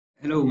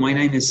Hello, my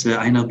name is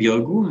Einar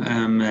Bjørgo.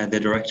 I'm the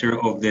director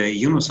of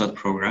the UNOSAT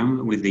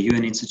program with the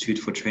UN Institute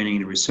for Training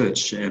and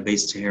Research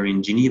based here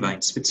in Geneva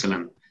in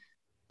Switzerland.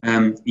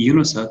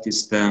 UNOSAT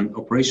is the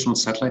operational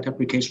satellite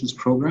applications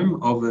program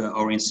of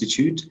our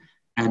institute,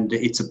 and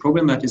it's a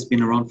program that has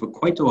been around for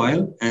quite a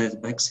while,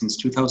 back since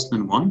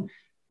 2001,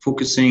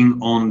 focusing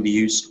on the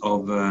use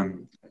of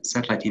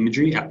satellite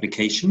imagery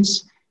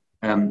applications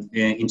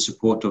in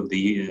support of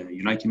the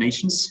United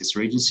Nations,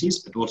 sister agencies,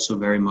 but also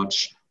very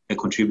much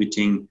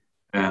contributing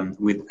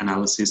with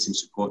analysis in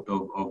support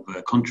of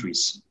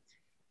countries.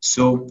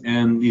 So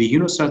the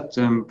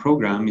UNOSAT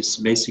program is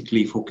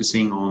basically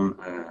focusing on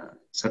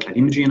satellite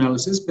imagery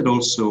analysis, but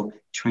also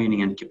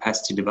training and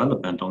capacity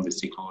development on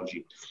this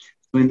technology.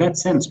 So in that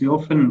sense, we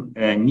often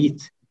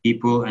meet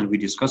people and we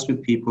discuss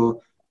with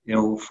people,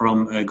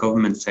 from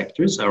government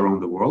sectors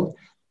around the world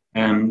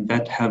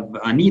that have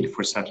a need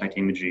for satellite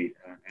imagery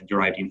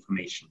derived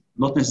information.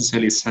 Not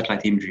necessarily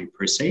satellite imagery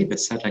per se, but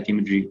satellite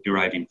imagery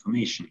derived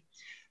information.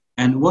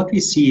 And what we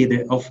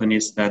see often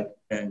is that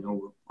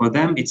for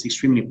them, it's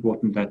extremely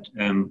important that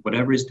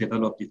whatever is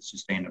developed, it's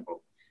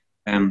sustainable.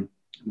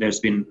 There's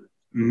been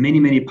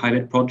many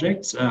pilot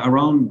projects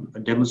around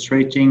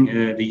demonstrating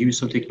the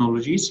use of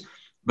technologies.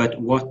 But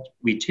what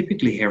we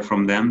typically hear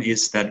from them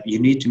is that you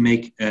need to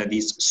make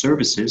these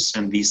services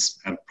and these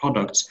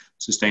products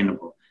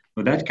sustainable.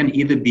 So that can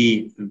either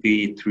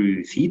be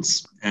through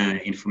feeds,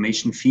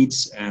 information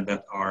feeds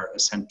that are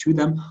sent to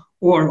them,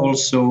 or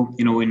also,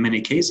 in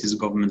many cases,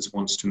 governments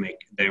wants to make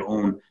their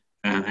own,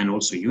 and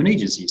also UN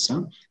agencies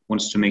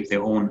wants to make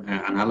their own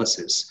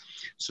analysis.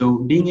 So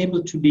being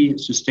able to be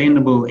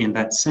sustainable in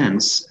that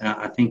sense,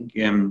 I think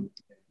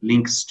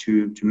links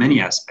to many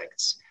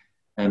aspects.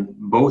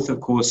 Both, of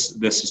course,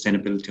 the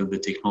sustainability of the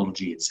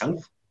technology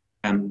itself,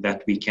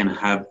 that we can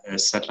have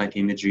satellite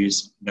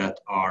images that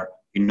are,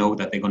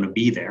 that they're going to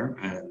be there,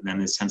 then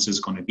the sensor is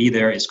going to be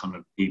there, it's going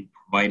to be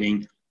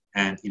providing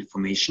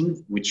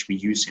information which we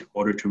use in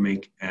order to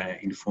make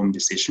informed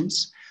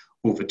decisions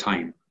over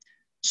time.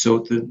 So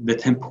the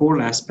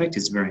temporal aspect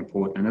is very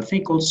important. And I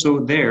think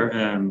also there,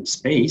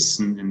 space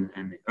and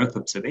Earth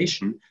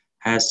observation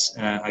has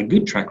a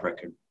good track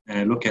record.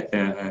 Look at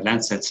the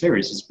Landsat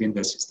series, it's been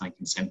there since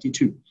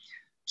 1972.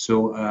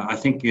 So I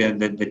think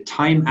that the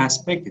time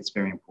aspect is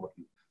very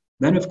important.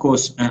 Then, of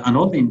course,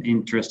 another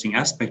interesting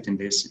aspect in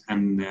this,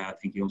 and I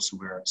think also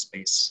where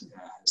space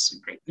has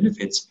great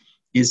benefits,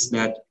 is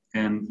that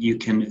you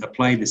can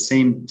apply the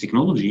same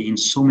technology in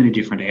so many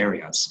different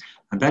areas.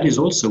 And that is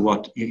also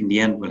what, in the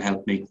end, will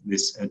help make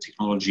this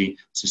technology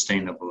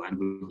sustainable and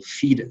will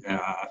feed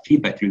a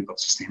feedback loop of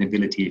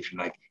sustainability, if you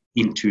like,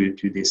 into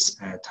this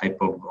type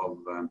of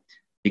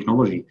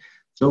technology.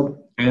 So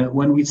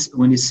when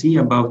we see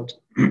about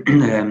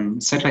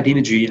satellite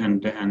imagery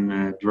and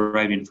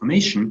derived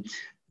information,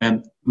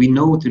 we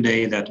know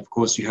today that, of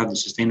course, you have the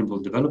Sustainable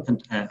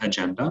Development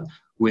Agenda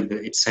with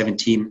its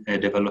 17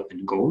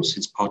 development goals.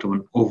 It's part of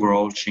an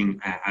overarching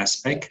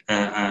aspect,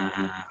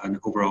 an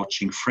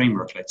overarching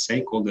framework, let's say,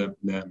 called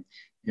the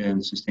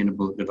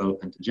Sustainable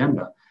Development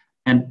Agenda.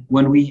 And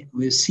when we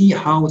see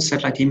how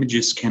satellite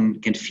images can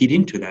feed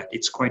into that,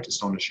 it's quite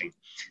astonishing.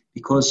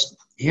 Because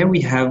here we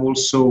have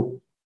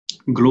also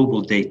global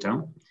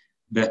data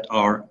that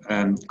are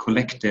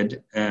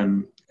collected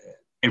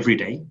every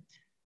day.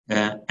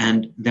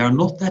 And there are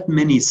not that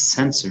many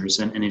sensors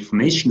and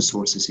information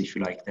sources, if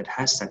you like, that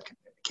has that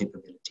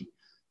capability.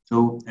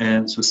 So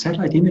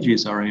satellite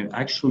images are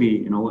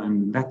actually,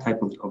 and that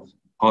type of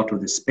part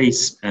of the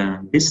space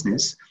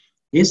business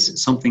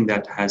is something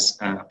that has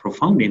a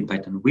profound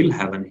impact and will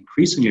have an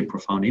increasingly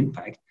profound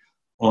impact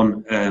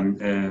on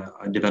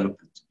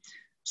development.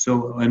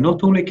 So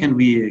not only can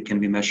we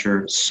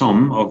measure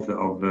some of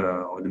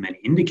the many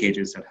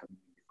indicators that have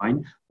been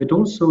defined, but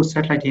also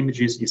satellite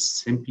images is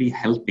simply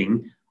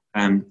helping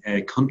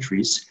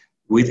countries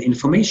with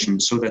information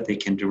so that they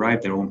can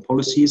derive their own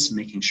policies,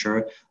 making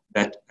sure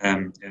that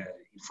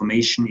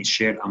information is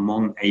shared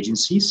among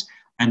agencies.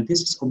 And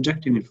this is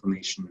objective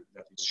information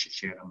that is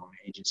shared among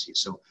agencies.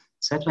 So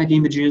satellite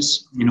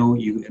images,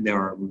 there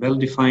are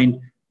well-defined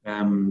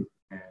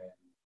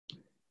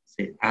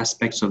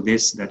aspects of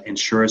this that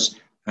ensures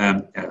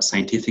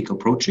scientific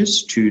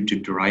approaches to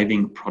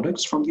deriving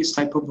products from this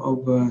type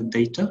of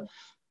data.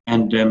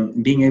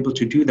 And being able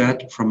to do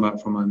that from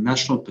a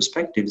national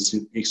perspective is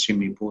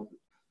extremely important.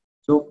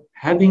 So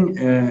having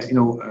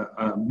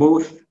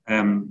both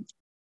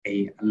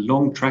a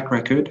long track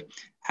record,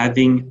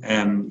 having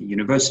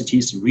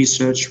universities,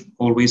 research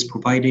always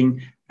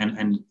providing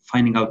and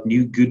finding out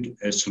new good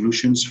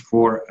solutions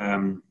for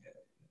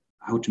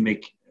how to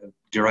make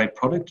derived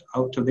product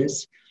out of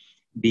this,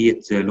 be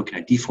it looking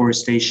at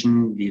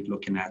deforestation, be it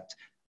looking at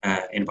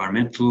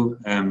environmental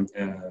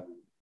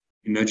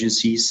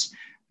emergencies.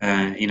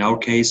 In our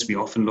case, we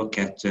often look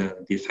at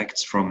the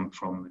effects from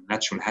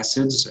natural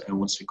hazards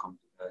once we come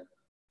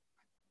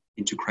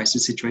into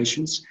crisis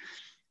situations.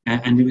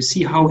 And we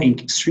see how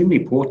extremely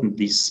important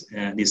this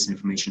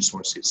information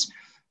source is.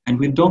 And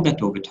we've done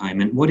that over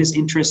time. And what is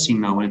interesting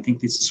now, and I think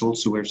this is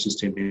also where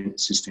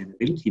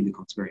sustainability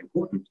becomes very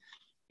important,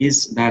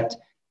 is that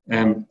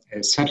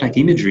satellite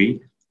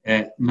imagery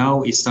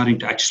now is starting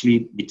to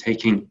actually be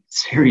taken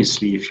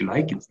seriously, if you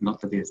like. It's not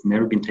that it's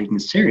never been taken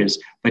serious,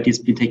 but it's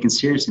been taken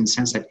serious in the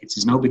sense that it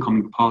is now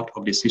becoming part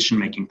of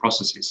decision-making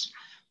processes.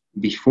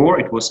 Before,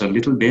 it was a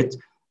little bit,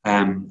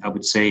 I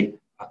would say,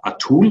 a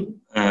tool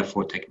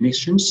for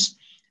technicians,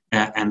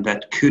 and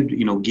that could,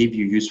 give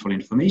you useful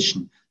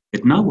information.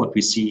 But now what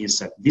we see is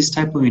that this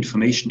type of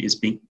information is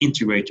being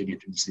integrated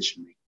into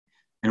decision-making.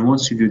 And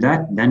once you do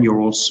that, then you're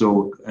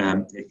also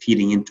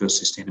feeding into a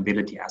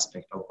sustainability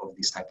aspect of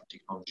these type of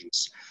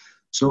technologies.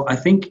 So I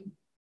think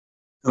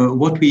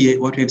what we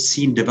have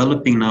seen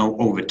developing now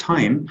over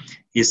time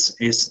is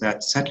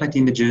that satellite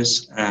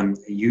images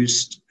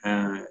used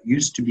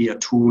to be a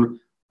tool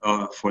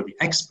for the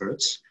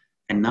experts,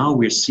 and now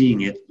we're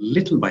seeing it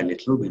little by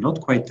little. We're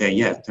not quite there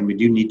yet, and we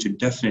do need to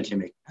definitely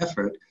make an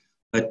effort.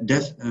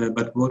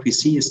 But what we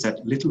see is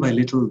that little by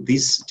little,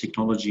 this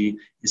technology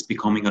is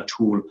becoming a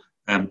tool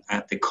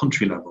at the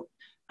country level.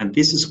 And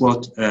this is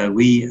what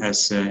we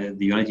as the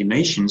United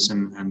Nations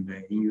and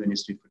the EU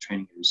Institute for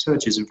Training and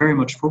Research is very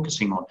much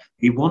focusing on.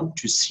 We want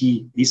to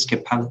see these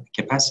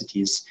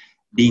capacities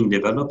being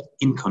developed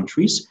in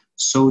countries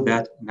so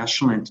that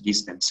national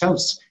entities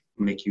themselves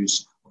can make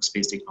use of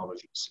space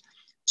technologies.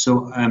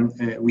 So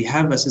we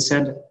have, as I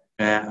said,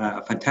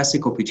 a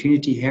fantastic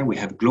opportunity here. We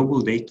have global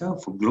data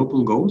for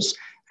global goals,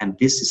 and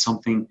this is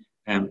something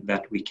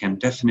that we can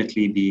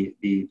definitely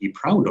be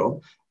proud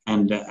of.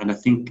 And I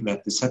think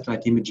that the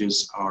satellite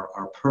images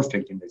are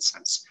perfect in that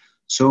sense.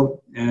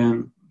 So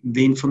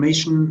the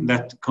information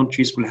that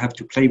countries will have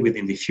to play with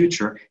in the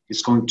future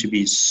is going to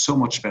be so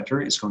much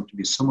better. It's going to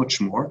be so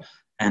much more.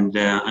 And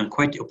I'm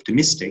quite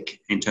optimistic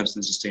in terms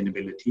of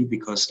sustainability,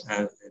 because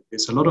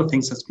there's a lot of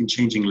things that's been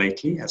changing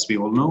lately, as we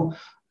all know.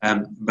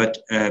 But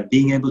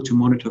being able to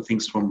monitor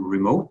things from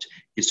remote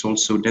is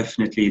also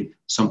definitely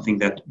something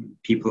that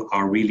people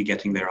are really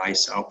getting their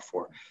eyes out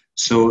for.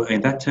 So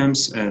in that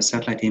terms,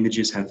 satellite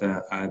images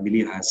I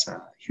believe has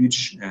a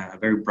huge,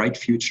 very bright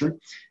future.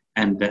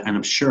 And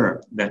I'm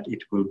sure that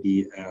it will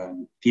be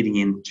feeding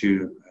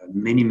into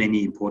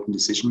many important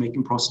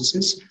decision-making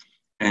processes,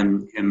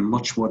 and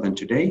much more than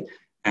today.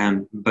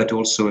 But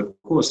also,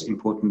 of course,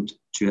 important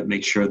to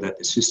make sure that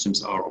the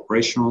systems are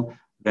operational,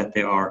 that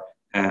they are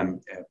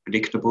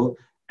predictable,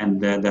 and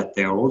that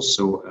they are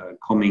also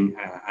coming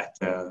at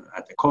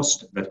a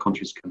cost that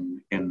countries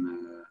can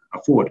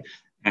afford.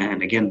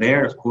 And again,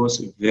 there, of course,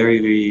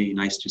 very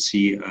nice to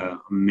see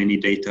many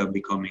data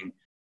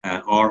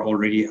are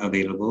already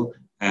available,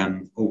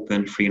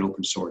 open, free, and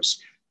open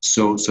source.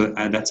 So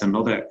that's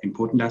another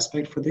important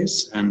aspect for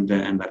this, and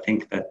I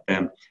think that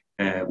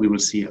we will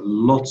see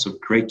lots of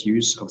great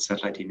use of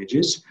satellite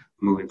images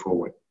moving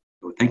forward.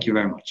 So thank you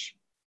very much.